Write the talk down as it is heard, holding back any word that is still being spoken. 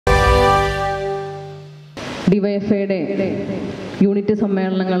DYFIയുടെ unit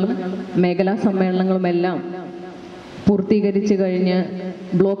സമ്മേളനങ്ങളും മേഖലാ സമ്മേളനങ്ങളുമെല്ലാം പൂർത്തീകരിച്ചു കഴിഞ്ഞ്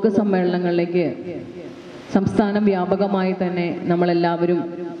ബ്ലോക്ക് സമ്മേളനങ്ങളിലേക്ക് സംസ്ഥാന വ്യാപകമായി തന്നെ നമ്മളെല്ലാവരും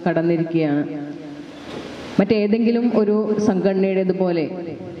കടന്നിരിക്കുകയാണ്. മറ്റേതെങ്കിലും ഒരു സംഘടനയുടേതുപോലെ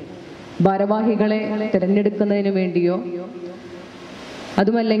ഭാരവാഹികളെ തിരഞ്ഞെടുക്കുന്നതിന് വേണ്ടിയോ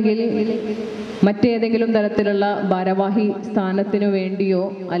അതുമല്ലെങ്കിൽ മറ്റേതെങ്കിലും തരത്തിലുള്ള ഭാരവാഹി സ്ഥാനത്തിനു വേണ്ടിയോ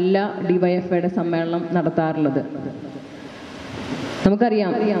അല്ല DYFIയുടെ സമ്മേളനം നടത്താറുള്ളത്.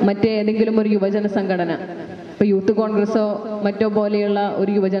 നമുക്കറിയാം, മറ്റേതെങ്കിലും ഒരു യുവജന സംഘടന, ഇപ്പോൾ യൂത്ത് കോൺഗ്രസോ മറ്റോ പോലെയുള്ള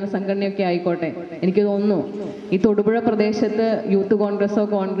ഒരു യുവജന സംഘടനയൊക്കെ ആയിക്കോട്ടെ, എനിക്ക് തോന്നുന്നു ഈ തൊടുപുഴ പ്രദേശത്ത് യൂത്ത് കോൺഗ്രസോ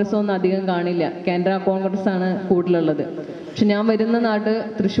ഒന്നും അധികം കാണില്ല. കേന്ദ്ര കോൺഗ്രസ് ആണ് കൂടുതലുള്ളത്. പക്ഷെ ഞാൻ വരുന്ന നാട്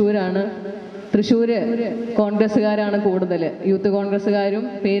തൃശ്ശൂരാണ്. തൃശ്ശൂര് കോൺഗ്രസ്സുകാരാണ് കൂടുതൽ. യൂത്ത് കോൺഗ്രസ്സുകാരും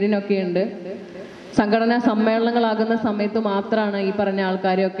പേരിനൊക്കെ ഉണ്ട്. സംഘടനാ സമ്മേളനങ്ങളാകുന്ന സമയത്ത് മാത്രമാണ് ഈ പറഞ്ഞ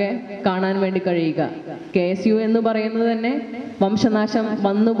ആൾക്കാരെയൊക്കെ കാണാൻ വേണ്ടി കഴിയുക. KSU എന്ന് പറയുന്നത് തന്നെ വംശനാശം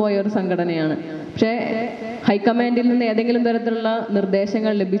വന്നുപോയ ഒരു സംഘടനയാണ്. പക്ഷേ ഹൈക്കമാൻഡിൽ നിന്ന് ഏതെങ്കിലും തരത്തിലുള്ള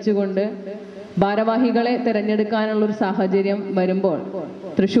നിർദ്ദേശങ്ങൾ ലഭിച്ചുകൊണ്ട് ഭാരവാഹികളെ തിരഞ്ഞെടുക്കാനുള്ളൊരു സാഹചര്യം വരുമ്പോൾ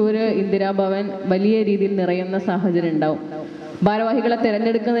തൃശ്ശൂര് ഇന്ദിരാഭവൻ വലിയ രീതിയിൽ നിറയുന്ന സാഹചര്യം ഉണ്ടാവും. ഭാരവാഹികളെ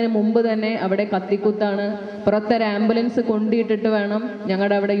തിരഞ്ഞെടുക്കുന്നതിന് മുമ്പ് തന്നെ അവിടെ കത്തിക്കുത്താണ്. പുറത്തൊരു ആംബുലൻസ് കൊണ്ടിട്ടിട്ട് വേണം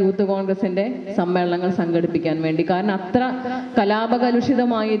ഞങ്ങളുടെ അവിടെ യൂത്ത് കോൺഗ്രസിന്റെ സമ്മേളനങ്ങൾ സംഘടിപ്പിക്കാൻ വേണ്ടി. കാരണം അത്ര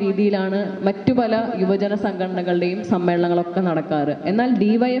കലാപകലുഷിതമായ രീതിയിലാണ് മറ്റു പല യുവജന സംഘടനകളുടെയും സമ്മേളനങ്ങളൊക്കെ നടക്കാറ്. എന്നാൽ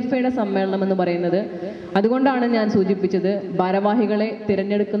DYFIയുടെ സമ്മേളനം എന്ന് പറയുന്നത്, അതുകൊണ്ടാണ് ഞാൻ സൂചിപ്പിച്ചത്, ഭാരവാഹികളെ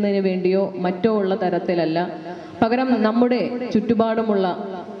തിരഞ്ഞെടുക്കുന്നതിന് വേണ്ടിയോ മറ്റോ ഉള്ള തരത്തിലല്ല. പകരം നമ്മുടെ ചുറ്റുപാടുമുള്ള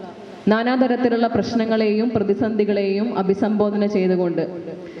നാനാതരത്തിലുള്ള പ്രശ്നങ്ങളെയും പ്രതിസന്ധികളെയും അഭിസംബോധന ചെയ്തുകൊണ്ട്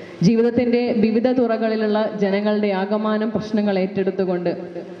ജീവിതത്തിന്റെ വിവിധ തുറകളിലുള്ള ജനങ്ങളുടെ ആകമാനം പ്രശ്നങ്ങൾ ഏറ്റെടുത്തുകൊണ്ട്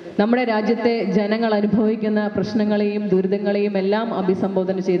നമ്മുടെ രാജ്യത്തെ ജനങ്ങൾ അനുഭവിക്കുന്ന പ്രശ്നങ്ങളെയും ദുരിതങ്ങളെയും എല്ലാം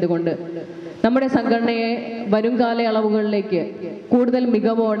അഭിസംബോധന ചെയ്തുകൊണ്ട് നമ്മുടെ സംഘടനയെ വരും കാലയളവുകളിലേക്ക് കൂടുതൽ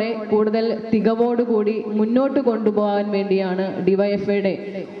മികവോടെ കൂടുതൽ തികവോടുകൂടി മുന്നോട്ട് കൊണ്ടുപോകാൻ വേണ്ടിയാണ് DYFIയുടെ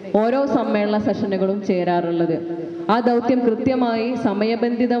ഓരോ സമ്മേളന സെഷനുകളും ചേരാറുള്ളത്. ആ ദൗത്യം കൃത്യമായി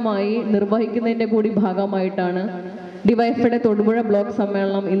സമയബന്ധിതമായി നിർവഹിക്കുന്നതിന്റെ കൂടി ഭാഗമായിട്ടാണ് DYFIയുടെ തൊടുപുഴ ബ്ലോക്ക്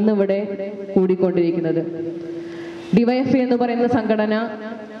സമ്മേളനം ഇന്നിവിടെ കൂടിക്കൊണ്ടിരിക്കുന്നത്. DYFI എന്ന് പറയുന്ന സംഘടന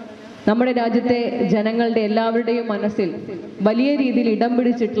നമ്മുടെ രാജ്യത്തെ ജനങ്ങളുടെ എല്ലാവരുടെയും മനസ്സിൽ വലിയ രീതിയിൽ ഇടം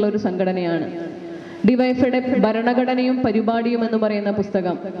പിടിച്ചിട്ടുള്ള ഒരു സംഘടനയാണ്. DYFIയുടെ ഭരണഘടനയും പരിപാടിയും എന്ന് പറയുന്ന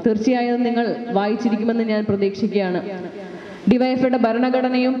പുസ്തകം തീർച്ചയായും നിങ്ങൾ വായിച്ചിരിക്കുമെന്ന് ഞാൻ പ്രതീക്ഷിക്കുകയാണ്. DYFIയുടെ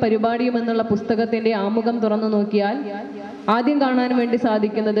ഭരണഘടനയും പരിപാടിയും എന്നുള്ള പുസ്തകത്തിന്റെ ആമുഖം തുറന്നു നോക്കിയാൽ ആദ്യം കാണാൻ വേണ്ടി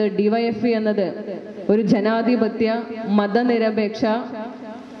സാധിക്കുന്നത് DYFI എന്നത് ഒരു ജനാധിപത്യ മതനിരപേക്ഷ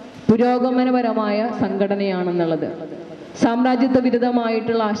പുരോഗമനപരമായ സംഘടനയാണെന്നുള്ളത്. സാമ്രാജ്യത്വ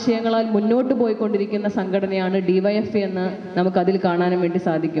വിരുദ്ധമായിട്ടുള്ള ആശയങ്ങളാൽ മുന്നോട്ട് പോയിക്കൊണ്ടിരിക്കുന്ന സംഘടനയാണ് DYFI എന്ന് നമുക്കതിൽ കാണാനും വേണ്ടി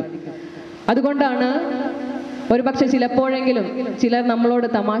സാധിക്കും. അതുകൊണ്ടാണ് ഒരുപക്ഷെ ചിലപ്പോഴെങ്കിലും ചിലർ നമ്മളോട്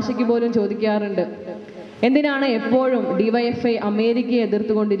തമാശയ്ക്ക് പോലും ചോദിക്കാറുണ്ട്, എന്തിനാണ് എപ്പോഴും DYFI അമേരിക്കയെ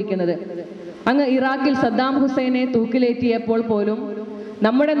എതിർത്തുകൊണ്ടിരിക്കുന്നത്? അങ്ങ് ഇറാഖിൽ സദ്ദാം ഹുസൈനെ തൂക്കിലേറ്റിയപ്പോൾ പോലും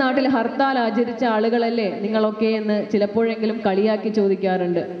നമ്മുടെ നാട്ടിൽ ഹർത്താൽ ആചരിച്ച ആളുകളല്ലേ നിങ്ങളൊക്കെ എന്ന് ചിലപ്പോഴെങ്കിലും കളിയാക്കി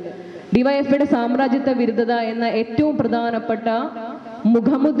ചോദിക്കാറുണ്ട്. DYFIയുടെ സാമ്രാജ്യത്വ വിരുദ്ധത എന്ന ഏറ്റവും പ്രധാനപ്പെട്ട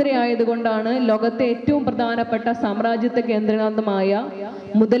മുഖമുദ്രയായതുകൊണ്ടാണ് ലോകത്തെ ഏറ്റവും പ്രധാനപ്പെട്ട സാമ്രാജ്യത്വ കേന്ദ്രീകൃതമായ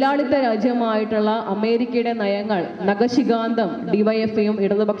മുതലാളിത്ത രാജ്യമായിട്ടുള്ള അമേരിക്കയുടെ നയങ്ങൾ നഖശിഖാന്തം DYFIയും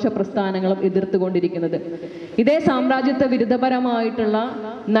ഇടതുപക്ഷ പ്രസ്ഥാനങ്ങളും എതിർത്തുകൊണ്ടിരിക്കുന്നത്. ഇതേ സാമ്രാജ്യത്വ വിരുദ്ധപരമായിട്ടുള്ള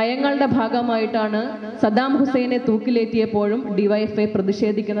നയങ്ങളുടെ ഭാഗമായിട്ടാണ് സദ്ദാം ഹുസൈനെ തൂക്കിലേറ്റിയപ്പോഴും DYFI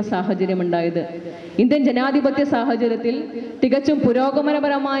പ്രതിഷേധിക്കുന്ന സാഹചര്യം ഉണ്ടായത്. ഇന്ത്യൻ ജനാധിപത്യ സാഹചര്യത്തിൽ തികച്ചും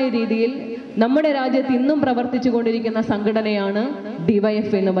പുരോഗമനപരമായ രീതിയിൽ നമ്മുടെ രാജ്യത്ത് ഇന്നും പ്രവർത്തിച്ചു കൊണ്ടിരിക്കുന്ന സംഘടനയാണ്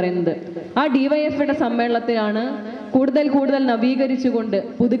DYFI എന്ന് പറയുന്നത്. ആ DYFIയുടെ സമ്മേളനത്തിലാണ് കൂടുതൽ നവീകരിച്ചുകൊണ്ട്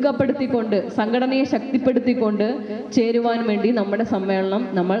പുതുക്കപ്പെടുത്തിക്കൊണ്ട് സംഘടനയെ ശക്തിപ്പെടുത്തിക്കൊണ്ട് ചേരുവാൻ വേണ്ടി നമ്മുടെ സമ്മേളനം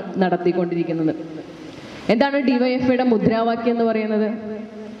നമ്മൾ നടത്തിക്കൊണ്ടിരിക്കുന്നത്. എന്താണ് DYFIയുടെ മുദ്രാവാക്യം എന്ന് പറയുന്നത്?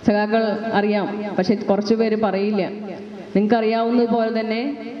 സഖാക്കൾ അറിയാം, പക്ഷെ കുറച്ചു പേര് പറയില്ല. നിങ്ങൾക്കറിയാവുന്നതുപോലെ തന്നെ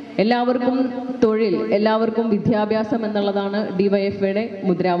എല്ലാവർക്കും തൊഴിൽ, എല്ലാവർക്കും വിദ്യാഭ്യാസം എന്നുള്ളതാണ് DYFIയുടെ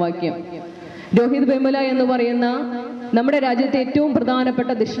മുദ്രാവാക്യം. രോഹിത് വെമുല എന്ന് പറയുന്ന നമ്മുടെ രാജ്യത്തെ ഏറ്റവും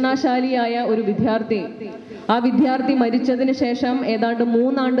പ്രധാനപ്പെട്ട ദക്ഷിണാശാലിയായ ഒരു വിദ്യാർത്ഥി, ആ വിദ്യാർത്ഥി മരിച്ചതിന് ശേഷം ഏതാണ്ട്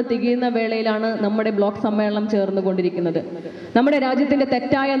 3 ആണ്ട് തികയുന്ന വേളയിലാണ് നമ്മുടെ ബ്ലോക്ക് സമ്മേളനം ചേർന്നുകൊണ്ടിരിക്കുന്നത്. നമ്മുടെ രാജ്യത്തിന്റെ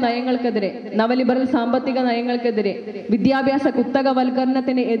തെറ്റായ നയങ്ങൾക്കെതിരെ, നവലിബറൽ സാമ്പത്തിക നയങ്ങൾക്കെതിരെ, വിദ്യാഭ്യാസ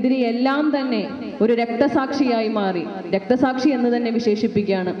കുത്തകവൽക്കരണത്തിന് എതിരെ എല്ലാം തന്നെ ഒരു രക്തസാക്ഷിയായി മാറി, രക്തസാക്ഷി എന്ന് തന്നെ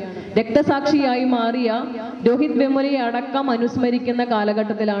വിശേഷിപ്പിക്കുകയാണ്, രക്തസാക്ഷിയായി മാറിയ രോഹിത് വെമുലയെ അടക്കം അനുസ്മരിക്കുന്ന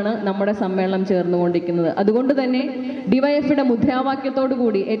കാലഘട്ടത്തിലാണ് നമ്മുടെ സമ്മേളനം ചേർന്നുകൊണ്ടിരിക്കുന്നത്. അതുകൊണ്ട് തന്നെ DYFIയുടെ മുദ്രാവാക്യത്തോടു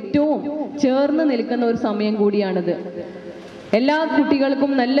കൂടി ഏറ്റവും ചേർന്ന് നിൽക്കുന്ന ഒരു സമയം കൂടിയാണിത്. എല്ലാ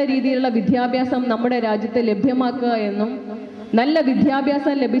കുട്ടികൾക്കും നല്ല രീതിയിലുള്ള വിദ്യാഭ്യാസം നമ്മുടെ രാജ്യത്ത് ലഭ്യമാക്കുക എന്നും നല്ല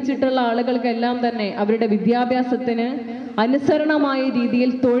വിദ്യാഭ്യാസം ലഭിച്ചിട്ടുള്ള ആളുകൾക്കെല്ലാം തന്നെ അവരുടെ വിദ്യാഭ്യാസത്തിന് അനുസരണമായ രീതിയിൽ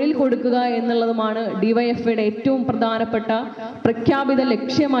തൊഴിൽ കൊടുക്കുക എന്നുള്ളതുമാണ് ഡിവൈഎഫ്ഐയുടെ ഏറ്റവും പ്രധാനപ്പെട്ട പ്രഖ്യാപിത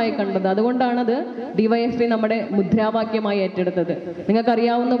ലക്ഷ്യമായി കണ്ടത്. അതുകൊണ്ടാണത് ഡിവൈഎഫ്ഐ നമ്മുടെ മുദ്രാവാക്യമായി ഏറ്റെടുത്തത്.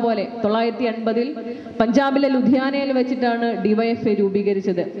 നിങ്ങൾക്കറിയാവുന്ന പോലെ 1980 പഞ്ചാബിലെ ലുധിയാനയിൽ വെച്ചിട്ടാണ് ഡിവൈഎഫ്ഐ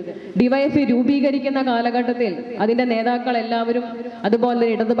രൂപീകരിച്ചത്. ഡിവൈഎഫ്ഐ രൂപീകരിക്കുന്ന കാലഘട്ടത്തിൽ അതിന്റെ നേതാക്കൾ എല്ലാവരും അതുപോലെ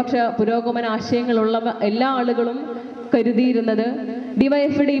ഇടതുപക്ഷ പുരോഗമന ആശയങ്ങളുള്ള എല്ലാ ആളുകളും കരുതിയിരുന്നത്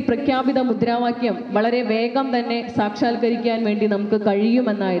ഡിവൈഎഫ്ഐയുടെ ഈ പ്രഖ്യാപിത മുദ്രാവാക്യം വളരെ വേഗം തന്നെ സാക്ഷാത്കരിക്കാൻ വേണ്ടി നമുക്ക്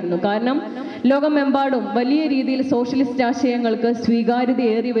കഴിയുമെന്നായിരുന്നു. കാരണം ലോകമെമ്പാടും വലിയ രീതിയിൽ സോഷ്യലിസ്റ്റ് ആശയങ്ങൾക്ക് സ്വീകാര്യത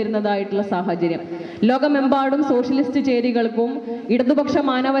ഏറി വരുന്നതായിട്ടുള്ള സാഹചര്യം. ലോകമെമ്പാടും സോഷ്യലിസ്റ്റ് ചേരികൾക്കും ഇടതുപക്ഷ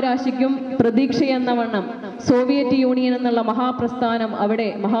മാനവരാശിക്കും പ്രതീക്ഷയെന്ന വണ്ണം സോവിയറ്റ് യൂണിയൻ എന്നുള്ള മഹാപ്രസ്ഥാനം അവിടെ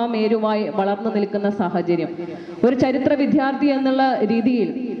മഹാമേരുവായി വളർന്നു നിൽക്കുന്ന സാഹചര്യം. ഒരു ചരിത്ര വിദ്യാർത്ഥി എന്നുള്ള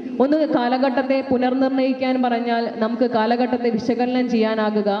രീതിയിൽ ഒന്ന് കാലഘട്ടത്തെ പുനർനിർണയിക്കാൻ പറഞ്ഞാൽ നമുക്ക് കാലഘട്ടത്തെ വിശകലനം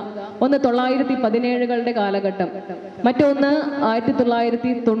ചെയ്യാനാകുക ഒന്ന് 1917കളുടെ കാലഘട്ടം, മറ്റൊന്ന്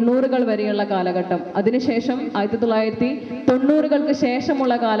 1990കൾ വരെയുള്ള കാലഘട്ടം, അതിനുശേഷം 1990കൾക്ക്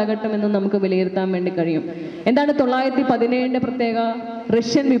ശേഷമുള്ള കാലഘട്ടം എന്ന് നമുക്ക് വിലയിരുത്താൻ വേണ്ടി കഴിയും. എന്താണ് 1917ന്റെ പ്രത്യേകത?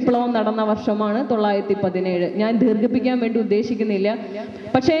 റഷ്യൻ വിപ്ലവം നടന്ന വർഷമാണ് 1917. ഞാൻ ദീർഘിപ്പിക്കാൻ വേണ്ടി ഉദ്ദേശിക്കുന്നില്ല.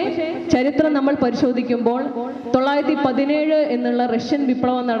 പക്ഷേ ചരിത്രം നമ്മൾ പരിശോധിക്കുമ്പോൾ 1917 എന്നുള്ള റഷ്യൻ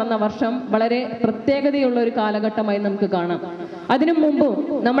വിപ്ലവം നടന്ന വർഷം വളരെ പ്രത്യേകതയുള്ള ഒരു കാലഘട്ടമായി നമുക്ക് കാണാം. അതിനു മുമ്പും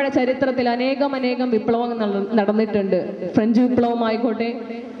നമ്മുടെ ചരിത്രത്തിൽ അനേകം വിപ്ലവങ്ങൾ നടന്നിട്ടുണ്ട്. ഫ്രഞ്ച് വിപ്ലവം ആയിക്കോട്ടെ,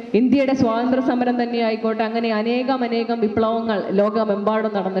 ഇന്ത്യയുടെ സ്വാതന്ത്ര്യ സമരം തന്നെ ആയിക്കോട്ടെ, അങ്ങനെ അനേകം വിപ്ലവങ്ങൾ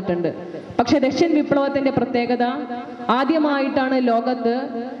ലോകമെമ്പാടും നടന്നിട്ടുണ്ട്. പക്ഷെ റഷ്യൻ വിപ്ലവത്തിന്റെ പ്രത്യേകത ആദ്യമായിട്ടാണ് ലോകത്ത്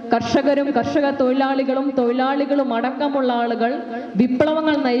കർഷകരും കർഷക തൊഴിലാളികളും അടക്കമുള്ള ആളുകൾ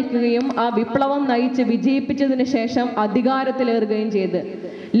വിപ്ലവങ്ങൾ നയിക്കുകയും ആ വിപ്ലവം നയിച്ച് വിജയിപ്പിച്ചതിന് ശേഷം അധികാരത്തിലേറുകയും ചെയ്ത്.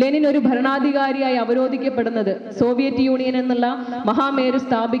 ലെനിൻ ഒരു ഭരണാധികാരിയായി അവരോധിക്കപ്പെടുന്നത്, സോവിയറ്റ് യൂണിയൻ എന്നുള്ള മഹാമേരു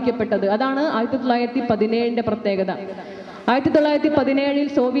സ്ഥാപിക്കപ്പെട്ടത്, അതാണ് 1917ന്റെ പ്രത്യേകത. 1917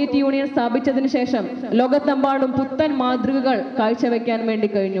 സോവിയറ്റ് യൂണിയൻ സ്ഥാപിച്ചതിന് ശേഷം ലോകത്തെമ്പാടും പുത്തൻ മാതൃകകൾ കാഴ്ചവെക്കാൻ വേണ്ടി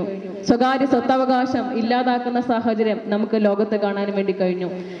കഴിഞ്ഞു. സ്വകാര്യ സ്വത്തവകാശം ഇല്ലാതാക്കുന്ന സാഹചര്യം നമുക്ക് ലോകത്ത് കാണാൻ വേണ്ടി കഴിഞ്ഞു.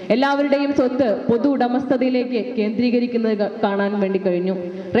 എല്ലാവരുടെയും സ്വത്ത് പൊതു ഉടമസ്ഥതയിലേക്ക് കേന്ദ്രീകരിക്കുന്നത് കാണാൻ വേണ്ടി കഴിഞ്ഞു.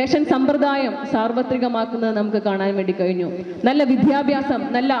 റേഷൻ സമ്പ്രദായം സാർവത്രികമാക്കുന്നത് നമുക്ക് കാണാൻ വേണ്ടി കഴിഞ്ഞു. നല്ല വിദ്യാഭ്യാസം,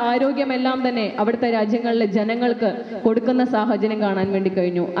 നല്ല ആരോഗ്യമെല്ലാം തന്നെ അവിടുത്തെ രാജ്യങ്ങളിലെ ജനങ്ങൾക്ക് കൊടുക്കുന്ന സാഹചര്യം കാണാൻ വേണ്ടി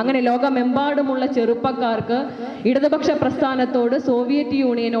കഴിഞ്ഞു. അങ്ങനെ ലോകമെമ്പാടുമുള്ള ചെറുപ്പക്കാർക്ക് ഇടതുപക്ഷ പ്രസ്ഥാനത്തോട്, സോവിയറ്റ്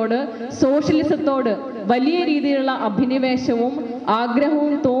യൂണിയനോട്, സോഷ്യലിസത്തോട് വലിയ രീതിയിലുള്ള അഭിനിവേശവും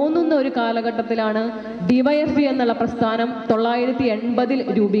ആഗ്രഹവും തോന്നുന്ന ഒരു കാലഘട്ടത്തിലാണ് ഡിവൈഎഫ്ഐ എന്നുള്ള പ്രസ്ഥാനം 1980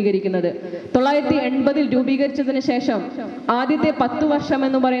 രൂപീകരിക്കുന്നത്. 1980 രൂപീകരിച്ചതിന് ശേഷം ആദ്യത്തെ 10 വർഷം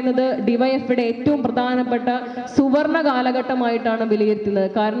എന്ന് പറയുന്നത് ഡിവൈഎഫ്ഐയുടെ ഏറ്റവും പ്രധാനപ്പെട്ട സുവർണ കാലഘട്ടമായിട്ടാണ് വിലയിരുത്തുന്നത്.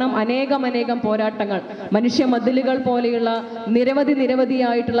 കാരണം അനേകം പോരാട്ടങ്ങൾ, മനുഷ്യ മതിലുകൾ പോലെയുള്ള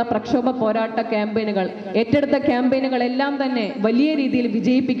നിരവധിയായിട്ടുള്ള പ്രക്ഷോഭ പോരാട്ട ക്യാമ്പയിനുകൾ, ഏറ്റെടുത്ത ക്യാമ്പയിനുകൾ എല്ലാം തന്നെ വലിയ രീതിയിൽ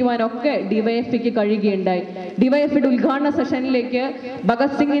വിജയിപ്പിക്കുവാനൊക്കെ ഡിവൈഎഫ്ഐക്ക് കഴിയുകയുണ്ടായി. ഡിവൈഎഫ്ഐയുടെ ഉദ്ഘാടന സെഷനിലേക്ക്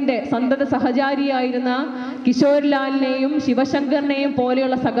ഭഗത് സിംഗിന്റെ സന്തത സഹചാരിയായിരുന്ന കിഷോർ ലാലിനെയും ശിവശങ്കറിനെയും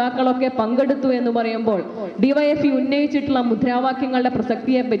പോലെയുള്ള സഖാക്കളൊക്കെ പങ്കെടുത്തു എന്ന് പറയുമ്പോൾ ഡിവൈഎഫ്ഐ ഉന്നയിച്ചിട്ടുള്ള മുദ്രാവാക്യങ്ങളുടെ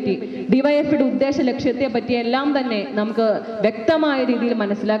പ്രസക്തിയെ പറ്റി, ഡിവൈഎഫ്ഐയുടെ ഉദ്ദേശ ലക്ഷ്യത്തെ പറ്റി എല്ലാം തന്നെ നമുക്ക് വ്യക്തമായ രീതിയിൽ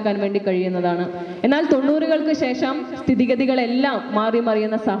മനസ്സിലാക്കാൻ വേണ്ടി കഴിയുന്നതാണ്. എന്നാൽ 90കൾക്ക് ശേഷം സ്ഥിതിഗതികളെല്ലാം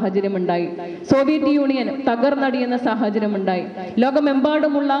മാറിമറിയുന്ന സാഹചര്യം ഉണ്ടായി. സോവിയറ്റ് യൂണിയൻ തകർന്നടിയുന്ന സാഹചര്യം ഉണ്ടായി.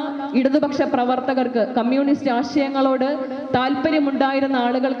 ലോകമെമ്പാടുമുള്ള ഇടതുപക്ഷ പ്രവർത്തകർക്ക്, കമ്മ്യൂണിസ്റ്റ് ആശയങ്ങളോട് താല്പര്യമുണ്ടായിരുന്ന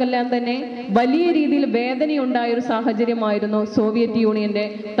ആളുകൾക്കെല്ലാം തന്നെ വലിയ രീതിയിൽ വേദനയുണ്ടായ ഒരു സാഹചര്യമായിരുന്നു സോവിയറ്റ് യൂണിയന്റെ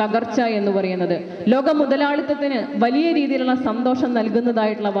തകർച്ച എന്ന് പറയുന്നത്. ലോക മുതലാളിത്തത്തിന് വലിയ രീതിയിലുള്ള സന്തോഷം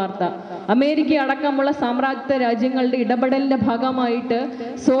നൽകുന്നതായിട്ടുള്ള വാർത്ത. അമേരിക്ക അടക്കമുള്ള സാമ്രാജ്യത്വ രാജ്യങ്ങളുടെ ഇടപെടലിന്റെ ഭാഗമായിട്ട്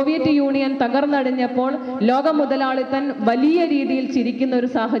സോവിയറ്റ് യൂണിയൻ തകർന്നടിഞ്ഞപ്പോൾ ലോക മുതലാളിത്തൻ വലിയ രീതിയിൽ ചിരിക്കുന്ന ഒരു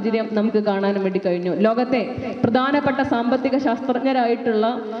സാഹചര്യം നമുക്ക് കാണാൻ വേണ്ടി കഴിഞ്ഞു. ലോകത്തെ പ്രധാനപ്പെട്ട സാമ്പത്തിക ശാസ്ത്രജ്ഞരായിട്ടുള്ള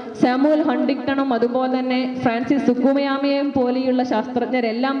സാമുവൽ ഹണ്ടിങ്ടണും അതുപോലെ തന്നെ ഫ്രാൻസിസ് സുക്കുമയാമയും പോലെയുള്ള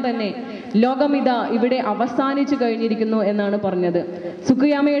ശാസ്ത്രജ്ഞരെല്ലാം തന്നെ ലോകമിതാ ഇവിടെ അവസാനിച്ചു കഴിഞ്ഞിരിക്കുന്നു എന്നാണ് പറഞ്ഞത്.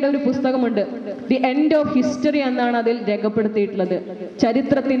 സുക്കുയാമയുടെ ഒരു പുസ്തകമുണ്ട്, ദി എൻഡ് ഓഫ് ഹിസ്റ്ററി എന്നാണ് അതിൽ രേഖപ്പെടുത്തിയിട്ടുള്ളത്.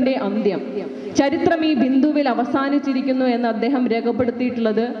 ചരിത്രത്തിന്റെ അന്ത്യം, ചരിത്രം ഈ ബിന്ദുവിൽ അവസാനിച്ചിരിക്കുന്നു എന്ന് അദ്ദേഹം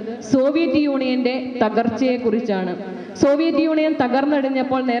രേഖപ്പെടുത്തിയിട്ടുള്ളത് സോവിയറ്റ് യൂണിയന്റെ തകർച്ചയെ കുറിച്ചാണ്. സോവിയറ്റ് യൂണിയൻ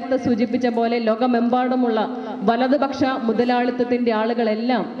തകർന്നടിഞ്ഞപ്പോൾ നേരത്തെ സൂചിപ്പിച്ച പോലെ ലോകമെമ്പാടുമുള്ള വലതുപക്ഷ മുതലാളിത്തത്തിന്റെ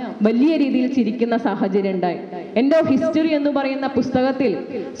ആളുകളെല്ലാം വലിയ രീതിയിൽ ചിരിക്കുന്ന സാഹചര്യം ഉണ്ടായി. എൻഡ് ഓഫ് ഹിസ്റ്ററി എന്ന് പറയുന്ന പുസ്തകത്തിൽ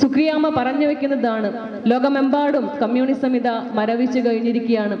സുക്കുയാമ പറഞ്ഞു വെക്കുന്നതാണ്, ലോകമെമ്പാടും കമ്മ്യൂണിസം ഇതാ മരവിച്ചു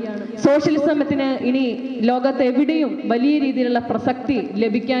കഴിഞ്ഞിരിക്കുകയാണ്. സോഷ്യലിസത്തിന് ഇനി ലോകത്ത് എവിടെയും വലിയ രീതിയിലുള്ള പ്രസക്തി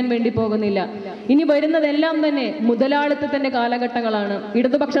ലഭിക്കാൻ വേണ്ടി പോകുന്നില്ല. ഇനി വരുന്നതെല്ലാം തന്നെ മുതലാളിത്തത്തിന്റെ കാലഘട്ടങ്ങളാണ്.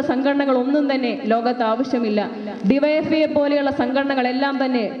 ഇടതുപക്ഷ സംഘടനകൾ ഒന്നും തന്നെ ലോകത്ത് ആവശ്യമില്ല. ഡിവൈഎഫ്ഐയെ പോലെയുള്ള സംഘടനകളെല്ലാം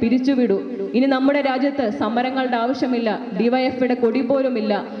തന്നെ പിരിച്ചുവിടൂ. ഇനി നമ്മുടെ രാജ്യത്ത് സമരങ്ങളുടെ ആവശ്യമില്ല. ഡിവൈഎഫ്ഐയുടെ കൊടി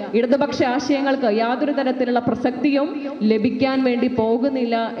പോലുമില്ല. ഇടതുപക്ഷ ആശയങ്ങൾക്ക് യാതൊരു തരത്തിലുള്ള പ്രസക്തിയും ലഭിക്കാൻ വേണ്ടി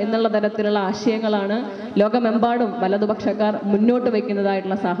പോകുന്നില്ല എന്നുള്ള തരത്തിലുള്ള ആശയങ്ങളാണ് ലോകമെമ്പാടും വലതുപക്ഷക്കാർ മുന്നോട്ട്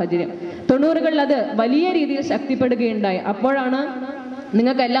വയ്ക്കുന്നതായിട്ടുള്ള സാഹചര്യം. 90കളിൽ അത് വലിയ രീതിയിൽ ശക്തിപ്പെടുകയുണ്ടായി. അപ്പോഴാണ്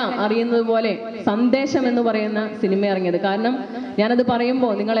നിങ്ങൾക്കെല്ലാം അറിയുന്നത് പോലെ സന്ദേശം എന്ന് പറയുന്ന സിനിമ ഇറങ്ങിയത്. കാരണം ഞാനത്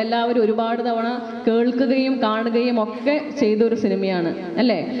പറയുമ്പോൾ നിങ്ങളെല്ലാവരും ഒരുപാട് തവണ കേൾക്കുകയും കാണുകയും ഒക്കെ ചെയ്തൊരു സിനിമയാണ്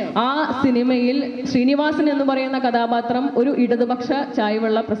അല്ലേ. ആ സിനിമയിൽ ശ്രീനിവാസൻ എന്ന് പറയുന്ന കഥാപാത്രം ഒരു ഇടതുപക്ഷ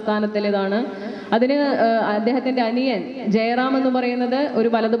ചായ്വുള്ള പ്രസ്ഥാനത്തിലേതാണ്. അതിന് അദ്ദേഹത്തിന്റെ അനിയൻ ജയറാം എന്ന് പറയുന്നത് ഒരു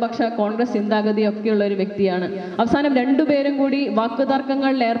വലതുപക്ഷ കോൺഗ്രസ് ചിന്താഗതിയൊക്കെയുള്ള ഒരു വ്യക്തിയാണ്. അവസാനം രണ്ടുപേരും കൂടി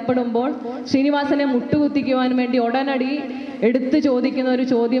വാക്കുതർക്കങ്ങളിൽ ഏർപ്പെടുമ്പോൾ ശ്രീനിവാസനെ മുട്ടുകുത്തിക്കുവാൻ വേണ്ടി ഉടനടി എടുത്തു ചോദിക്കുന്ന ഒരു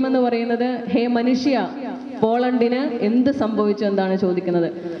ചോദ്യം എന്ന് പറയുന്നത്, ഹേ മനുഷ്യ, പോളണ്ടിന് എന്ത് സംഭവിച്ചു എന്നാണ് ചോദിക്കുന്നത്.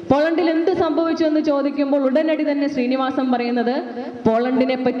 പോളണ്ടിൽ എന്ത് സംഭവിച്ചു എന്ന് ചോദിക്കുമ്പോൾ ഉടനടി തന്നെ ശ്രീനിവാസൻ പറയുന്നത്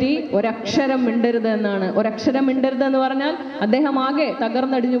പോളണ്ടിനെ പറ്റി ഒരക്ഷരം മിണ്ടരുത് എന്നാണ്. ഒരക്ഷരം മിണ്ടരുത് എന്ന് പറഞ്ഞാൽ അദ്ദേഹം ആകെ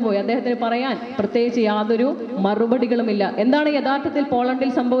തകർന്നടിഞ്ഞു പോയി. അദ്ദേഹത്തിന് പറയാൻ പ്രത്യേകിച്ച് യാതൊരു മറുപടികളുമില്ല. എന്താണ് യഥാർത്ഥത്തിൽ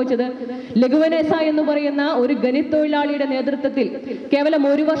പോളണ്ടിൽ സംഭവിച്ചത്? ലഘുവനേസ എന്ന് പറയുന്ന ഒരു ഖനിത്തൊഴിലാളിയുടെ നേതൃത്വത്തിൽ കേവലം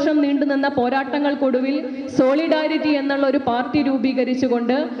 1 വർഷം നീണ്ടുനിന്ന പോരാട്ടങ്ങൾക്കൊടുവിൽ സോളിഡാരിറ്റി എന്നുള്ള ഒരു പാർട്ടി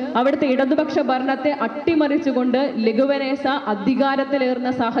രൂപീകരിച്ചുകൊണ്ട് അവിടുത്തെ ഇടതുപക്ഷ ഭരണത്തെ അട്ടിമറിച്ചുകൊണ്ട് ലഘുവനേസ അധികാരത്തിലേറുന്ന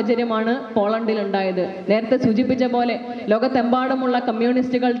സാഹചര്യമാണ് പോളണ്ടിൽ ഉണ്ടായത്. നേരത്തെ സൂചിപ്പിച്ച പോലെ ലോകത്തെമ്പാടുമുള്ള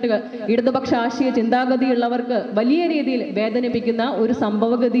കമ്മ്യൂണിസ്റ്റുകൾക്ക്, ഇടതുപക്ഷ ആശയ ചിന്താഗതിയുള്ളവർക്ക് വലിയ രീതിയിൽ വേദനിപ്പിക്കുന്ന ഒരു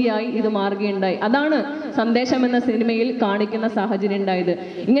സംഭവഗതിയായി ഇത് മാറുകയുണ്ടായി. അതാണ് സന്ദേശം എന്ന സിനിമയിൽ കാണിക്കുന്ന സാഹചര്യം ഉണ്ടായത്.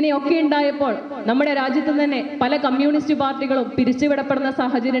 ഇങ്ങനെയൊക്കെ ഉണ്ടായപ്പോൾ നമ്മുടെ രാജ്യത്ത് തന്നെ പല കമ്മ്യൂണിസ്റ്റ് പാർട്ടികളും പിരിച്ചുവിടപ്പെടുന്ന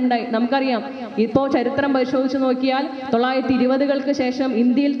സാഹചര്യം ഉണ്ടായി. നമുക്കറിയാം, ഇപ്പോൾ ചരിത്രം പരിശോധിച്ച് നോക്കിയാൽ 1920-കൾക്ക് ശേഷം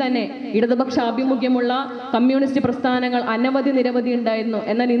ഇന്ത്യയിൽ തന്നെ ഇടതുപക്ഷ ആഭിമുഖ്യമുള്ള കമ്മ്യൂണിസ്റ്റ് പ്രസ്ഥാനങ്ങൾ നിരവധി ഉണ്ടായിരുന്നു.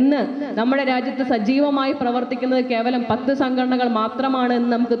 എന്നാൽ ഇന്ന് നമ്മുടെ രാജ്യത്ത് സജീവമായി പ്രവർത്തിക്കുന്നത് കേവലം 10 സംഘടനകൾ മാത്രമാണ് എന്ന്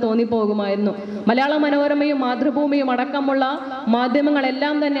നമുക്ക് തോന്നിപ്പോകുമായിരുന്നു. മലയാള മനോരമയും മാതൃഭൂമിയും അടക്കമുള്ള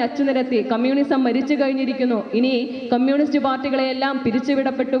മാധ്യമങ്ങളെല്ലാം തന്നെ അച്ചുനിരത്തി കമ്മ്യൂണിസം മരിച്ചു കഴിഞ്ഞിരിക്കുന്നു, ഇനി കമ്മ്യൂണിസ്റ്റ് പാർട്ടികളെയെല്ലാം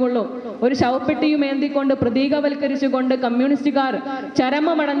പിരിച്ചുവിടപ്പെട്ടുകൊള്ളും, ഒരു ശവപ്പെട്ടിയും ഏന്തിക്കൊണ്ട് പ്രതീകവൽക്കരിച്ചുകൊണ്ട് കമ്മ്യൂണിസ്റ്റുകാർ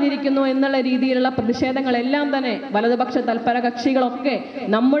ചരമമടഞ്ഞിരിക്കുന്നു എന്നുള്ള രീതിയിലുള്ള പ്രതിഷേധങ്ങളെല്ലാം തന്നെ വലതുപക്ഷ തൽപര കക്ഷികളൊക്കെ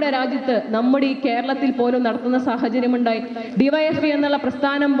നമ്മുടെ രാജ്യത്ത്, നമ്മുടെ ഈ കേരളത്തിൽ പോലും നടത്തുന്ന സാഹചര്യമുണ്ടായി. ഡിവൈഎഫ്ഐ എന്നുള്ള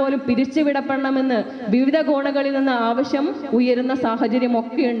പ്രസ്ഥാനം പോലും പിരിച്ചുവിടപ്പെടണമെന്ന് വിവിധ കോണുകളിൽ നിന്ന് ആവശ്യം ഉയരുന്ന സാഹചര്യം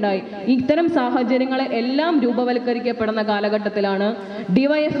ഒക്കെ ഉണ്ടായി. ഇത്തരം സാഹചര്യങ്ങളെ എല്ലാം രൂപവൽക്കരിക്കപ്പെടുന്ന കാലഘട്ടത്തിലാണ്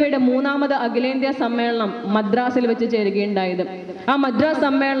ഡിവൈഎഫ്ഐയുടെ 3ാമത് അഖിലേന്ത്യാ സമ്മേളനം മദ്രാസിൽ വെച്ച് ചേരുകയുണ്ടായത്. ആ മദ്രാസ്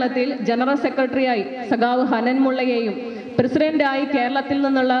സമ്മേളനത്തിൽ ജനറൽ സെക്രട്ടറിയായി സഖാവ് ഹനൻ മുള്ളയെയും പ്രസിഡന്റായി കേരളത്തിൽ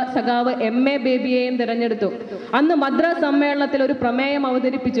നിന്നുള്ള സഖാവ് M.A. ബേബിയെയും തിരഞ്ഞെടുത്തു. അന്ന് മദ്രാസ് സമ്മേളനത്തിൽ ഒരു പ്രമേയം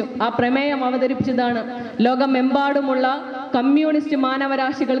അവതരിപ്പിച്ചു. ആ പ്രമേയം അവതരിപ്പിച്ചതാണ്, ലോകമെമ്പാടുമുള്ള കമ്മ്യൂണിസ്റ്റ്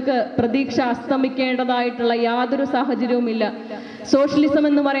മാനവരാശികൾക്ക് പ്രതീക്ഷ അസ്തമിക്കേണ്ടതായിട്ടുള്ള യാതൊരു സാഹചര്യവുമില്ല. സോഷ്യലിസം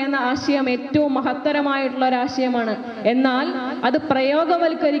എന്ന് പറയുന്ന ആശയം ഏറ്റവും മഹത്തരമായിട്ടുള്ള ഒരു ആശയമാണ്. എന്നാൽ അത്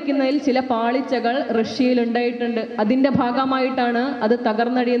പ്രയോഗവൽക്കരിക്കുന്നതിൽ ചില പാളിച്ചകൾ റഷ്യയിൽ ഉണ്ടായിട്ടുണ്ട്. അതിന്റെ ഭാഗമായിട്ടാണ് അത്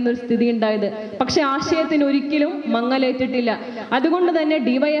തകർന്നടിയുന്ന ഒരു സ്ഥിതി ഉണ്ടായത്. പക്ഷെ ആശയത്തിന് ഒരിക്കലും മങ്ങലേറ്റിട്ടില്ല. അതുകൊണ്ട് തന്നെ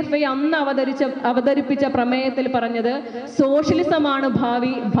ഡിവൈഎഫ്ഐ അന്ന് അവതരിപ്പിച്ച പ്രമേയത്തിൽ പറഞ്ഞത് സോഷ്യലിസമാണ്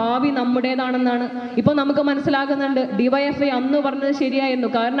ഭാവി നമ്മുടേതാണെന്നാണ്. ഇപ്പൊ നമുക്ക് മനസ്സിലാകുന്നുണ്ട് ഡിവൈഎഫ്ഐ അന്ന് പറഞ്ഞത്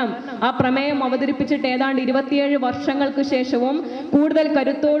ശരിയായിരുന്നു. കാരണം ആ പ്രമേയം അവതരിപ്പിച്ചിട്ട് ഏതാണ്ട് 27 വർഷങ്ങൾക്ക് ശേഷവും കൂടുതൽ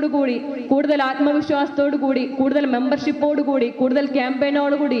കരുത്തോടുകൂടി, കൂടുതൽ ആത്മവിശ്വാസത്തോടുകൂടി, കൂടുതൽ മെമ്പർഷിപ്പോടുകൂടി, കൂടുതൽ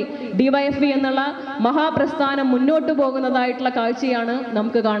ക്യാമ്പയിനോടുകൂടി ഡിവൈഎഫ്ഐ എന്നുള്ള മഹാപ്രസ്ഥാനം മുന്നോട്ട് പോകുന്നതായിട്ടുള്ള കാഴ്ചയാണ്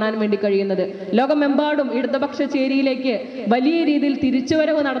നമുക്ക് കാണാൻ വേണ്ടി കഴിയുന്നത്. ലോകമെമ്പാടും ഇടതുപക്ഷ ചേരിയിലേക്ക് വലിയ രീതിയിൽ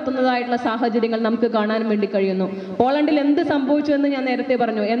തിരിച്ചുവരവ് നടത്തുന്നതായിട്ടുള്ള സാഹചര്യങ്ങൾ നമുക്ക് കാണാൻ വേണ്ടി കഴിയുന്നു. പോളണ്ടിൽ എന്ത് സംഭവിച്ചു എന്ന് ഞാൻ നേരത്തെ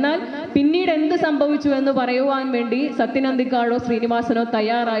പറഞ്ഞു. എന്നാൽ പിന്നീട് എന്ത് സംഭവിച്ചു എന്ന് പറയുവാൻ വേണ്ടി സത്യനന്ദിക്കാടോ ശ്രീനിവാസനോ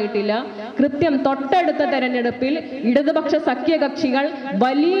തയ്യാറായിട്ടില്ല. കൃത്യം തൊട്ടടുത്ത തെരഞ്ഞെടുപ്പിൽ ഇടതുപക്ഷ സഖ്യകക്ഷികൾ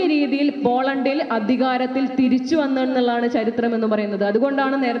വലിയ രീതിയിൽ പോളണ്ടിൽ അധികാരത്തിൽ തിരിച്ചു വന്നെന്നുള്ളതാണ് ചരിത്രം എന്ന് പറയുന്നത്.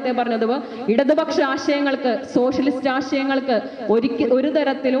 അതുകൊണ്ടാണ് നേരത്തെ പറഞ്ഞത്, ഇടതുപക്ഷ ആശയങ്ങൾക്ക്, സോഷ്യലിസ്റ്റ് ആശയങ്ങൾക്ക് ഒരു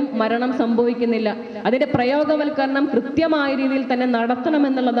തരത്തിലും മരണം സംഭവിക്കുന്നില്ല. അതിന്റെ പ്രയോഗവൽക്കരണം കൃത്യമായ രീതിയിൽ തന്നെ നടത്തണം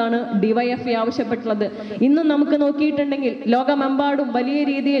എന്നുള്ളതാണ് ഡിവൈഎഫ്ഐ ആവശ്യപ്പെട്ടുള്ളത്. ഇന്നും നമുക്ക് നോക്കിയിട്ടുണ്ടെങ്കിൽ ലോകമെമ്പാടും വലിയ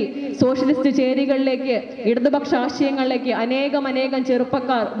രീതിയിൽ സോഷ്യലിസ്റ്റ് ചേരികളിലേക്ക്, ഇടതുപക്ഷ ആശയങ്ങളിലേക്ക് അനേകം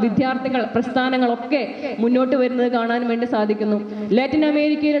ചെറുപ്പക്കാർ, വിദ്യാർത്ഥികൾ, പ്രസ്ഥാനങ്ങളൊക്കെ മുന്നോട്ട് വരുന്നത് കാണാൻ വേണ്ടി സാധിക്കുന്നു. ലാറ്റിൻ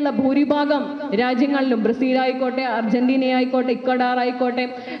അമേരിക്കയിലുള്ള ഭൂരിഭാഗം രാജ്യങ്ങളിലും, ബ്രസീൽ ആയിക്കോട്ടെ, അർജന്റീന ആയിക്കോട്ടെ, ഇക്വഡോർ ആയിക്കോട്ടെ,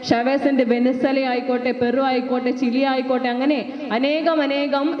 ഷവേസിന്റെ വെനസ്വല ആയിക്കോട്ടെ, പെറു ആയിക്കോട്ടെ, ചിലി ആയിക്കോട്ടെ, അങ്ങനെ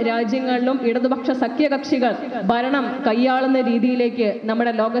അനേകം രാജ്യങ്ങളിലും ഇടതുപക്ഷ സഖ്യകക്ഷികൾ ഭരണം കൈയാളുന്ന രീതിയിലേക്ക്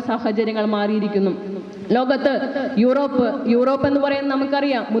നമ്മുടെ ലോക സാഹചര്യങ്ങൾ മാറിയിരിക്കുന്നു. ലോകത്ത് യൂറോപ്പ് എന്ന് പറയുന്നത്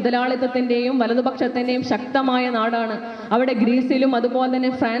നമുക്കറിയാം മുതലാളിത്തത്തിന്റെയും വലതുപക്ഷത്തിന്റെയും ശക്തമായ നാടാണ്. അവിടെ ഗ്രീസിലും അതുപോലെ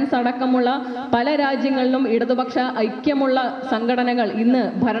തന്നെ ഫ്രാൻസ് അടക്കമുള്ള പല രാജ്യങ്ങളിലും ഇടതുപക്ഷ ഐക്യമുള്ള സംഘടനകൾ ഇന്ന്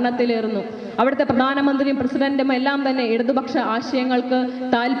ഭരണത്തിലേറുന്നു. അവിടുത്തെ പ്രധാനമന്ത്രിയും പ്രസിഡന്റും എല്ലാം തന്നെ ഇടതുപക്ഷ ആശയങ്ങൾക്ക്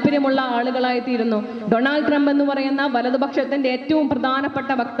താല്പര്യമുള്ള ആളുകളായിത്തീരുന്നു. ഡൊണാൾഡ് ട്രംപ് എന്ന് പറയുന്ന വലതുപക്ഷത്തിന്റെ ഏറ്റവും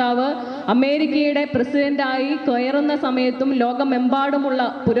പ്രധാനപ്പെട്ട വക്താവ് അമേരിക്കയുടെ പ്രസിഡന്റായി കയറുന്ന സമയത്തും ലോകമെമ്പാടുമുള്ള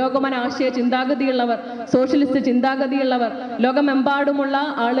പുരോഗമന ആശയ ചിന്താഗതിയുള്ളവർ, സോഷ്യലിസ്റ്റ് ചിന്താഗതിയുള്ളവർ, ലോകമെമ്പാടുമുള്ള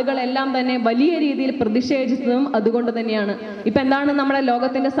ആളുകളെല്ലാം തന്നെ വലിയ രീതിയിൽ പ്രതിഷേധിച്ചതും അതുകൊണ്ട് തന്നെയാണ്. ഇപ്പൊ എന്താണ് നമ്മുടെ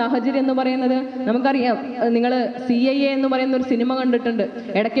ലോകത്തിന്റെ സാഹചര്യം എന്ന് പറയുന്നത്? നമുക്കറിയാം, നിങ്ങൾ CIA എന്ന് പറയുന്ന ഒരു സിനിമ കണ്ടിട്ടുണ്ട്.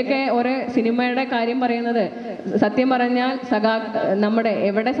 ഇടയ്ക്കൊക്കെ ഓരോ സിനിമയുടെ കാര്യം പറയുന്നത്, സത്യം പറഞ്ഞാൽ നമ്മുടെ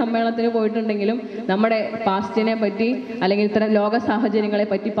എവിടെ സമ്മേളനത്തിന് പോയിട്ടുണ്ടെങ്കിലും നമ്മുടെ പാസ്റ്റിനെ പറ്റി അല്ലെങ്കിൽ ഇത്തരം ലോക സാഹചര്യങ്ങളെ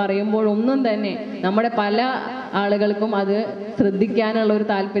പറ്റി പറയുമ്പോഴൊന്നും തന്നെ നമ്മുടെ പല ആളുകൾക്കും അത് ശ്രദ്ധിക്കാനുള്ള ഒരു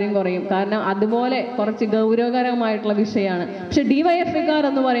താല്പര്യം കുറയും. കാരണം അതുപോലെ കുറച്ച് ഗൗരവകരമായിട്ടുള്ള വിഷയമാണ്. പക്ഷെ DYFIക്കാർ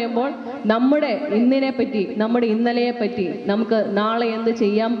എന്ന് പറയുമ്പോൾ നമ്മുടെ ഇന്നിനെ പറ്റി, നമ്മുടെ ഇന്നലെയെ പറ്റി, നമുക്ക് നാളെ എന്ത്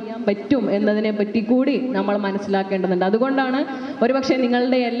ചെയ്യാൻ പറ്റും എന്നതിനെ പറ്റി കൂടി നമ്മൾ മനസ്സിലാക്കേണ്ടതുണ്ട്. അതുകൊണ്ടാണ് ഒരുപക്ഷെ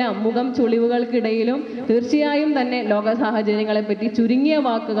നിങ്ങളുടെ എല്ലാം മുഖം ചുളിവുകൾക്കിടയിലും തീർച്ചയായും തന്നെ ലോക സാഹചര്യങ്ങളെ പറ്റി ചുരുങ്ങിയ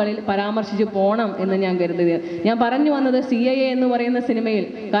വാക്കുകളിൽ പരാമർശിച്ചു പോകണം എന്ന് ഞാൻ കരുതിയത്. ഞാൻ പറഞ്ഞു വന്നത് CIA എന്ന് പറയുന്ന സിനിമയിൽ,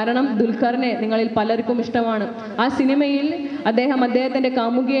 കാരണം ദുൽഖറിനെ നിങ്ങളിൽ പലർക്കും ഇഷ്ടമാണ്. ആ സിനിമയിൽ അദ്ദേഹത്തിന്റെ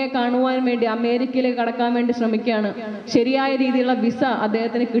കാമുകിയെ കാണുവാൻ വേണ്ടി അമേരിക്കയിലേക്ക് കടക്കാൻ വേണ്ടി ശ്രമിക്കുകയാണ്. ശരിയായ രീതിയിലുള്ള വിസ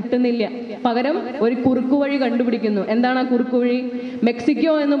അദ്ദേഹത്തിന് കിട്ടുന്നില്ല. പകരം ഒരു കുറുക്കുവഴി കണ്ടുപിടിക്കുന്നു. എന്താണ് ആ കുറുക്കുവഴി?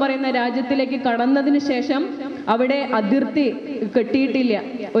 മെക്സിക്കോ എന്ന് പറയുന്ന രാജ്യത്തിലേക്ക് കടന്നതിന് ശേഷം അവിടെ അതിർത്തി കെട്ടിയിട്ടില്ല,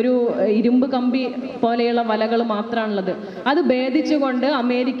 ഒരു ഇരുമ്പ് കമ്പി പോലെയുള്ള വലകൾ മാത്രമാണുള്ളത്. അത് ഭേദിച്ചുകൊണ്ട്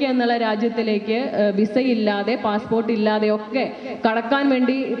അമേരിക്ക എന്നുള്ള രാജ്യത്തിലേക്ക് വിസയില്ലാതെ പാസ്പോർട്ട് ഇല്ലാതെ ഒക്കെ കടക്കാൻ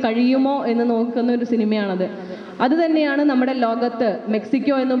വേണ്ടി കഴിയുമോ എന്ന് നോക്കുന്ന ഒരു സിനിമയാണത്. അത് തന്നെയാണ് നമ്മുടെ ലോകത്ത്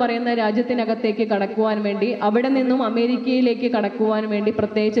മെക്സിക്കോ എന്ന് പറയുന്ന രാജ്യത്തിനകത്തേക്ക് കടക്കുവാൻ വേണ്ടി, അവിടെ നിന്നും അമേരിക്കയിലേക്ക് കടക്കുവാൻ വേണ്ടി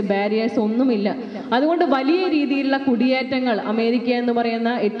പ്രത്യേകിച്ച് ബാരിയേഴ്സ് ഒന്നുമില്ല. അതുകൊണ്ട് വലിയ രീതിയിലുള്ള കുടിയേറ്റങ്ങൾ അമേരിക്ക എന്ന് പറയുന്ന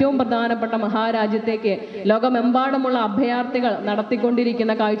ഏറ്റവും പ്രധാനപ്പെട്ട മഹാരാജ്യത്തേക്ക് ലോകമെമ്പാടുമുള്ള അഭയാർത്ഥികൾ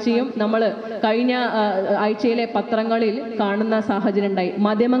നടത്തിക്കൊണ്ടിരിക്കുന്ന കാഴ്ചയും നമ്മൾ കഴിഞ്ഞ ആഴ്ചയിലെ പത്രങ്ങളിൽ കാണുന്ന സാഹചര്യം ഉണ്ടായി.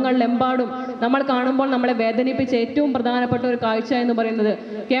 മാധ്യമങ്ങളിലെമ്പാടും നമ്മൾ കാണുമ്പോൾ നമ്മളെ വേദനിപ്പിച്ച ഏറ്റവും പ്രധാനപ്പെട്ട ഒരു കാഴ്ച എന്ന് പറയുന്നത്,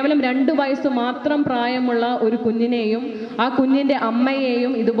 കേവലം 2 വയസ്സ് മാത്രം പ്രായമുള്ള ഒരു കുഞ്ഞിനെയും ആ കുഞ്ഞിന്റെ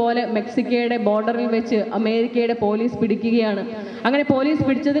അമ്മയെയും ഇതുപോലെ മെക്സിക്കോയുടെ ബോർഡറിൽ വെച്ച് അമേരിക്കയുടെ പോലീസ് പിടിക്കുകയാണ്. അങ്ങനെ പോലീസ്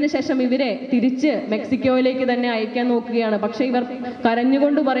പിടിച്ചതിന് ശേഷം ഇവരെ തിരിച്ച് മെക്സിക്കോയിലേക്ക് തന്നെ അയക്കാൻ നോക്കുകയാണ്. പക്ഷെ ഇവർ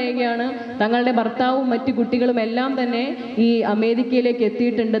കരഞ്ഞുകൊണ്ട് പറയുകയാണ്, തങ്ങളുടെ ഭർത്താവും മറ്റു കുട്ടികളും എല്ലാം തന്നെ ഈ അമേരിക്കയിലേക്ക്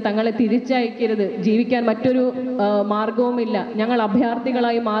എത്തിയിട്ടുണ്ട്, തങ്ങളെ തിരിച്ചയക്കരുത്, ജീവിക്കാൻ മറ്റൊരു മാർഗവുമില്ല, ഞങ്ങൾ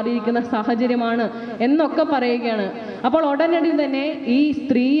അഭയാർത്ഥികളായി മാറിയിരിക്കുന്ന സാഹചര്യമാണ് എന്നൊക്കെ പറയുകയാണ്. അപ്പോൾ ഉടനടി തന്നെ ഈ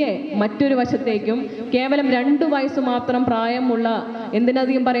സ്ത്രീയെ മറ്റൊരു വശത്തേക്കും, കേവലം 2 വയസ്സ് മാത്രം പ്രായമുള്ള,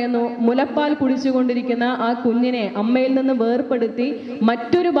 എന്തിനധികം പറയുന്നു, മുലപ്പാൽ കുടിച്ചുകൊണ്ടിരിക്കുന്ന ആ കുഞ്ഞിനെ അമ്മയിൽ നിന്ന് വേർപെടുത്തി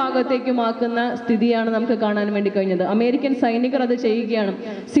മറ്റൊരു ഭാഗത്തേക്കുമാക്കുന്ന സ്ഥിതിയാണ് നമുക്ക് കാണാൻ വേണ്ടി കഴിഞ്ഞത്. അമേരിക്കൻ സൈനികർ അത് ചെയ്യുകയാണ്.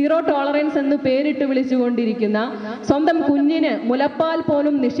 സീറോ ടോളറൻസ് എന്ന് പേരിട്ട് വിളിച്ചുകൊണ്ടിരിക്കുന്ന, സ്വന്തം കുഞ്ഞിന് മുലപ്പാൽ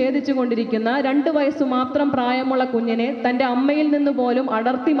പോലും നിഷേധിച്ചു കൊണ്ടിരിക്കുന്ന, 2 വയസ്സ് മാത്രം പ്രായമുള്ള കുഞ്ഞിനെ തന്റെ അമ്മയിൽ നിന്ന് പോലും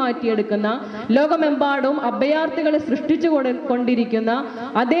അടർത്തി മാറ്റിയെടുക്കുന്ന, ലോകമെമ്പാടും അഭയാർത്ഥികളെ സൃഷ്ടിച്ചു കൊണ്ടിരിക്കുന്ന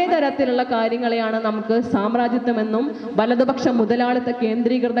അതേ തരത്തിലുള്ള കാര്യങ്ങളെയാണ് നമുക്ക് സാമ്രാജ്യത്വമെന്നും വലതുപക്ഷ മുതലാളിത്ത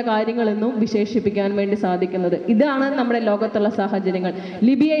കേന്ദ്രീകൃത കാര്യങ്ങളെന്നും വിശേഷിപ്പിക്കാൻ വേണ്ടി സാധിക്കുന്നത്. ഇതാണ് നമ്മുടെ ലോകത്തുള്ള സാഹചര്യങ്ങൾ.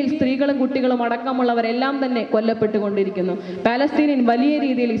 ലിബിയയിൽ സ്ത്രീകളും കുട്ടികളും അടക്കമുള്ളവരെല്ലാം തന്നെ കൊല്ലപ്പെട്ടുകൊണ്ടിരിക്കുന്നു. പാലസ്തീനിൽ വലിയ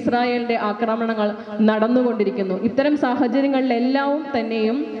രീതിയിൽ ഇസ്രായേലിന്റെ ആക്രമണങ്ങൾ നടന്നുകൊണ്ടിരിക്കുന്നു. ഇത്തരം സാഹചര്യങ്ങളിലെല്ലാം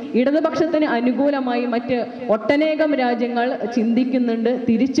തന്നെയും ഇടതുപക്ഷത്തിന് അനുകൂലമായി മറ്റ് ഒട്ടനേകം രാജ്യങ്ങൾ ചിന്തിക്കുന്നുണ്ട്,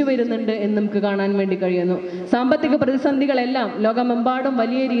 തിരിച്ചു വരുന്നുണ്ട് എന്ന് നമുക്ക് കാണാൻ വേണ്ടി കഴിയുന്നു. സാമ്പത്തിക പ്രതിസന്ധികളെല്ലാം ലോകമെമ്പാടും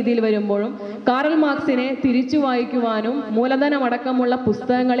വലിയ രീതിയിൽ വരുമ്പോഴും കാറൽ മാർക്സിനെ തിരിച്ചു വായിക്കുവാനും മൂലധനമടക്കമുള്ള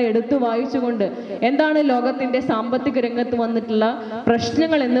പുസ്തകങ്ങളെ എടുത്തു വായിച്ചുകൊണ്ട് എന്താണ് ലോകത്തിന്റെ സാമ്പത്തിക രംഗത്ത് വന്നിട്ടുള്ള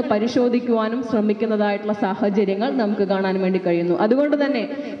പ്രശ്നങ്ങൾ എന്ന് പരിശോധിക്കുവാനും ശ്രമിക്കുന്നതായിട്ടുള്ള സാഹചര്യങ്ങൾ നമുക്ക് കാണാൻ വേണ്ടി കഴിയുന്നു. അതുകൊണ്ട് തന്നെ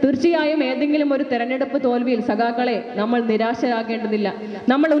തീർച്ചയായും ഏതെങ്കിലും ഒരു തെരഞ്ഞെടുപ്പ് തോൽവിയിൽ സഖാക്കളെ നമ്മൾ നിരാശരാകേണ്ടതില്ല.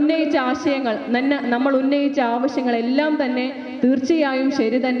 നമ്മൾ ഉന്നയിച്ച ആശയങ്ങൾ, നമ്മൾ ഉന്നയിച്ച ആവശ്യങ്ങളെല്ലാം തന്നെ തീർച്ചയായും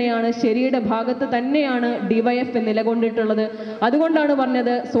ശരി തന്നെയാണ്, ശരിയുടെ ഭാഗത്ത് തന്നെയാണ് DYFI നിലകൊണ്ടിട്ടുള്ളത്. അതുകൊണ്ടാണ്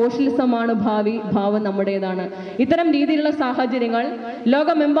പറഞ്ഞത് സോഷ്യലിസമാണ് ഭാവി, ഭാവം നമ്മുടേതാണ്. ഇത്തരം രീതിയിലുള്ള സാഹചര്യങ്ങൾ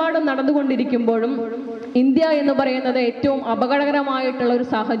ലോകമെമ്പാടും നടന്നുകൊണ്ടിരിക്കുമ്പോഴും ഇന്ത്യ എന്ന് പറയുന്നത് ഏറ്റവും അപകടകരമായിട്ടുള്ള ഒരു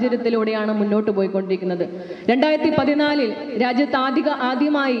സാഹചര്യത്തിലൂടെയാണ് മുന്നോട്ട് പോയിക്കൊണ്ടിരിക്കുന്നത്. 2014 രാജ്യത്ത്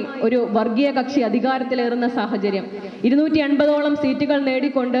ആദ്യമായി ഒരു വർഗീയ കക്ഷി അധികാരത്തിലേറുന്ന സാഹചര്യം. 280ഓളം സീറ്റുകൾ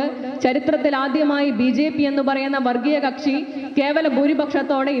നേടിക്കൊണ്ട് ചരിത്രത്തിൽ ആദ്യമായി BJP എന്ന് പറയുന്ന വർഗീയ കക്ഷി കേവല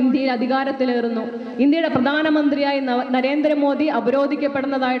ഭൂരിപക്ഷത്തോടെ ഇന്ത്യയിൽ അധികാരത്തിലേറുന്നു. ഇന്ത്യയുടെ പ്രധാനമന്ത്രിയായി നരേന്ദ്രമോദി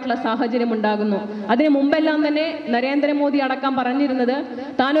അവരോധിക്കപ്പെടുന്നതായിട്ടുള്ള സാഹചര്യം ഉണ്ടാകുന്നു. അതിനു മുമ്പെല്ലാം തന്നെ നരേന്ദ്രമോദി അടക്കം പറഞ്ഞിരുന്നത്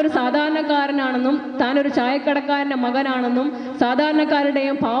താനൊരു സാധാരണക്കാരനാണെന്നും താനൊരു ചായക്കടക്കാരന്റെ മകനാണെന്നും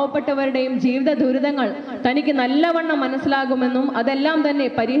സാധാരണക്കാരുടെയും പാവപ്പെട്ടവരുടെയും ജീവിത ദുരിതങ്ങൾ തനിക്ക് നല്ലവണ്ണം മനസ്സിലാകുമെന്നും അതെല്ലാം തന്നെ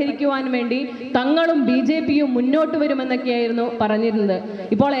പരിഹരിക്കുവാൻ വേണ്ടി തങ്ങളും BJPയും മുന്നോട്ട് വരുമെന്നൊക്കെയായിരുന്നു പറഞ്ഞിരുന്നത്.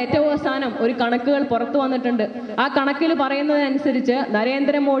 ഇപ്പോൾ ഏറ്റവും അവസാനം ഒരു കണക്കുകൾ പുറത്തു വന്നിട്ടുണ്ട്. ആ കണക്കിൽ പറയുന്നതനുസരിച്ച്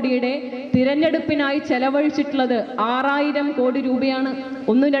നരേന്ദ്രമോദിയുടെ തിരഞ്ഞെടുപ്പിനായി ചെലവഴിച്ചിട്ടുള്ളത് 6000 കോടി രൂപയാണ്.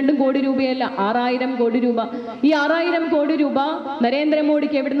 1-2 കോടി രൂപയല്ല, 6000 കോടി രൂപ. ഈ 6000 കോടി രൂപ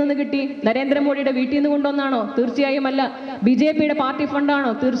നരേന്ദ്രമോദിക്ക് എവിടെ നിന്ന് കിട്ടി? നരേന്ദ്രമോദിയുടെ വീട്ടിൽ നിന്ന് കൊണ്ടുവന്നാണോ? തീർച്ചയായും അല്ല. BJPയുടെ പാർട്ടി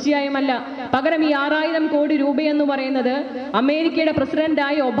ഫണ്ടാണോ? തീർച്ചയായും അല്ല. പകരം ഈ 6000 കോടി രൂപ എന്ന് പറയുന്നത് അമേരിക്കയുടെ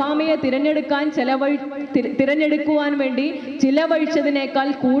പ്രസിഡന്റായി ഒബാമയെ തിരഞ്ഞെടുക്കുവാൻ വേണ്ടി ചിലവഴിച്ചതിനേക്കാൾ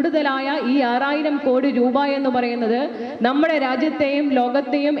കൂടുതലായ ഈ 6000 കോടി രൂപ എന്ന് പറയുന്നത് നമ്മുടെ രാജ്യത്തെയും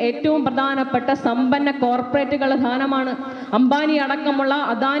ലോകത്തെയും ഏറ്റവും പ്രധാനപ്പെട്ട സമ്പന്ന കോർപ്പറേറ്റുകളുടെ ധനമാണ്. അംബാനി അടക്കമുള്ള,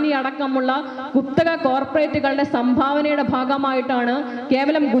 അദാനി അടക്കമുള്ള കുത്തക കോർപ്പറേറ്റുകളുടെ സംഭാവനയുടെ ഭാഗമായിട്ടാണ്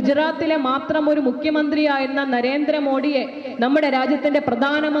കേവലം ഗുജറാത്തിലെ മാത്രം ഒരു മുഖ്യമന്ത്രിയായിരുന്ന നരേന്ദ്രമോദിയെ നമ്മുടെ രാജ്യത്തിന്റെ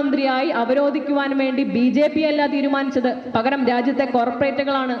പ്രധാനമന്ത്രിയായി അവരോധിക്കുവാൻ വേണ്ടി BJP അല്ല തീരുമാനിച്ചത്, പകരം രാജ്യത്തെ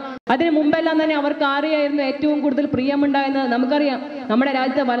കോർപ്പറേറ്റുകളാണ്. അതിനു മുമ്പെല്ലാം തന്നെ അവർക്ക് ആരെയായിരുന്നു ഏറ്റവും കൂടുതൽ പ്രിയമുണ്ടായെന്ന് നമുക്കറിയാം. നമ്മുടെ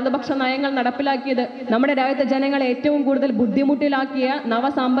രാജ്യത്തെ വലതുപക്ഷ നയങ്ങൾ നടപ്പിലാക്കിയത്, നമ്മുടെ രാജ്യത്തെ ജനങ്ങളെ ഏറ്റവും കൂടുതൽ ബുദ്ധിമുട്ടിലാക്കിയ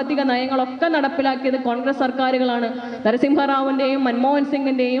നവസാമ്പത്തിക നയങ്ങളൊക്കെ നടപ്പിലാക്കിയത് കോൺഗ്രസ് സർക്കാരുകളാണ്. നരസിംഹറാവുവിന്റെയും മൻമോഹൻ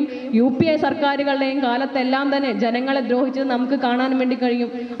സിംഗിന്റെയും UPA സർക്കാരുകളുടെയും കാലത്തെല്ലാം തന്നെ ജനങ്ങളെ ദ്രോഹിച്ചത് നമുക്ക് കാണാൻ വേണ്ടി കഴിയും.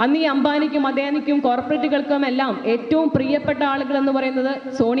 അന്ന് ഈ അംബാനിക്കും അദാനിക്കും കോർപ്പറേറ്റുകൾക്കും എല്ലാം ഏറ്റവും പ്രിയപ്പെട്ട ആളുകൾ എന്ന് പറയുന്നത്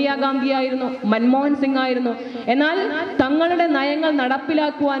സോണിയാഗാന്ധി ആയിരുന്നു, മൻമോഹൻ സിംഗ് ആയിരുന്നു. എന്നാൽ തങ്ങളുടെ നയങ്ങൾ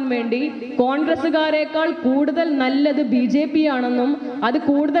നടപ്പിലാക്കുവാൻ വേണ്ടി കോൺഗ്രസുകാരേക്കാൾ കൂടുതൽ നല്ലത് BJP ആണെന്നും അത്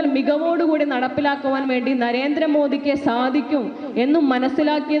കൂടുതൽ മികവോടുകൂടി നടപ്പിലാക്കുവാൻ വേണ്ടി നരേന്ദ്രമോദിക്ക് സാധിക്കും എന്നും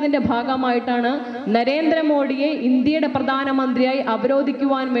മനസ്സിലാക്കിയതിന്റെ ഭാഗമായിട്ടാണ് നരേന്ദ്രമോദിയെ ഇന്ത്യയുടെ പ്രധാനമന്ത്രിയായി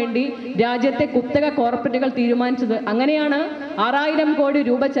അവരോധിക്കുവാൻ വേണ്ടി രാജ്യത്തെ കുത്തക കോർപ്പറേറ്റുകൾ തീരുമാനിച്ചത്. അങ്ങനെയാണ് 6000 കോടി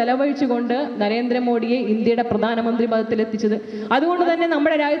രൂപ ചെലവഴിച്ചുകൊണ്ട് നരേന്ദ്രമോദിയെ ഇന്ത്യയുടെ പ്രധാനമന്ത്രി പദത്തിലെത്തിച്ചത്. അതുകൊണ്ട് തന്നെ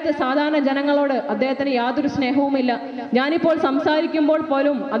നമ്മുടെ രാജ്യത്തെ സാധാരണ ജനങ്ങളോട് അദ്ദേഹത്തിന് യാതൊരു സ്നേഹവുമില്ല. ഞാനിപ്പോൾ സംസാരിക്കുമ്പോൾ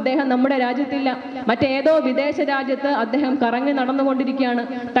പോലും അദ്ദേഹം നമ്മുടെ രാജ്യത്തില്ല, മറ്റേതോ വിദേശ രാജ്യത്ത് അദ്ദേഹം കറങ്ങി നടന്നുകൊണ്ടിരിക്കുകയാണ്.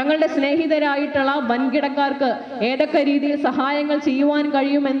 തങ്ങളുടെ സ്നേഹിതരായിട്ടുള്ള വൻകിടക്കാർക്ക് ഏതൊക്കെ രീതിയിൽ സഹായങ്ങൾ ചെയ്യുവാൻ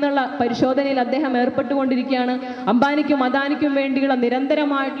കഴിയുമെന്നുള്ള പരിശോധനയിൽ അദ്ദേഹം ഏർപ്പെട്ടുകൊണ്ടിരിക്കുകയാണ്. അംബാനിക്കും അദാനിക്കും വേണ്ടിയുള്ള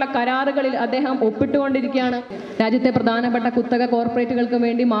നിരന്തരമായിട്ടുള്ള കരാറുകളിൽ അദ്ദേഹം ഒപ്പിട്ടുകൊണ്ടിരിക്കുകയാണ്. രാജ്യത്തെ പ്രധാനപ്പെട്ട കുത്തക കോർപ്പറേറ്റുകൾക്ക്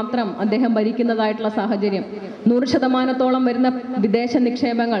വേണ്ടി മാത്രം അദ്ദേഹം ഭരിക്കുന്നതായിട്ടുള്ള സാഹചര്യം. 100% വരുന്ന വിദേശ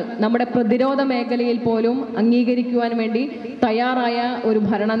നിക്ഷേപങ്ങൾ നമ്മുടെ പ്രതിരോധ മേഖലയിൽ പോലും അംഗീകരിക്കുവാൻ വേണ്ടി തയ്യാറായ ഒരു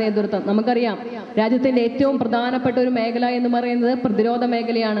ഭരണ നേതൃത്വം. നമുക്കറിയാം രാജ്യത്തിന്റെ ഏറ്റവും പ്രധാനപ്പെട്ട ഒരു മേഖല എന്ന് പറയുന്നത് പ്രതിരോധ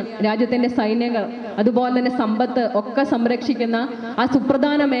മേഖലയാണ്. രാജ്യത്തിന്റെ സൈനികർ അതുപോലെ തന്നെ സമ്പത്ത് ഒക്കെ സംരക്ഷിക്കുന്ന ആ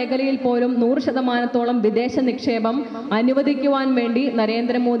സുപ്രധാന മേഖലയിൽ പോലും 100% വിദേശ നിക്ഷേപം അനുവദിക്കുവാൻ വേണ്ടി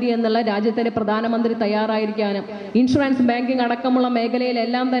നരേന്ദ്രമോദി എന്നുള്ള രാജ്യത്തിന്റെ പ്രധാനമന്ത്രി തയ്യാറായിരിക്കാനും ഇൻഷുറൻസ്, ബാങ്കിംഗ് അടക്കമുള്ള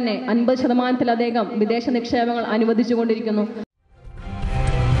മേഖലയിലെല്ലാം തന്നെ 50%-ലധികം വിദേശ നിക്ഷേപങ്ങൾ അനുവദിച്ചുകൊണ്ടിരിക്കുന്നു.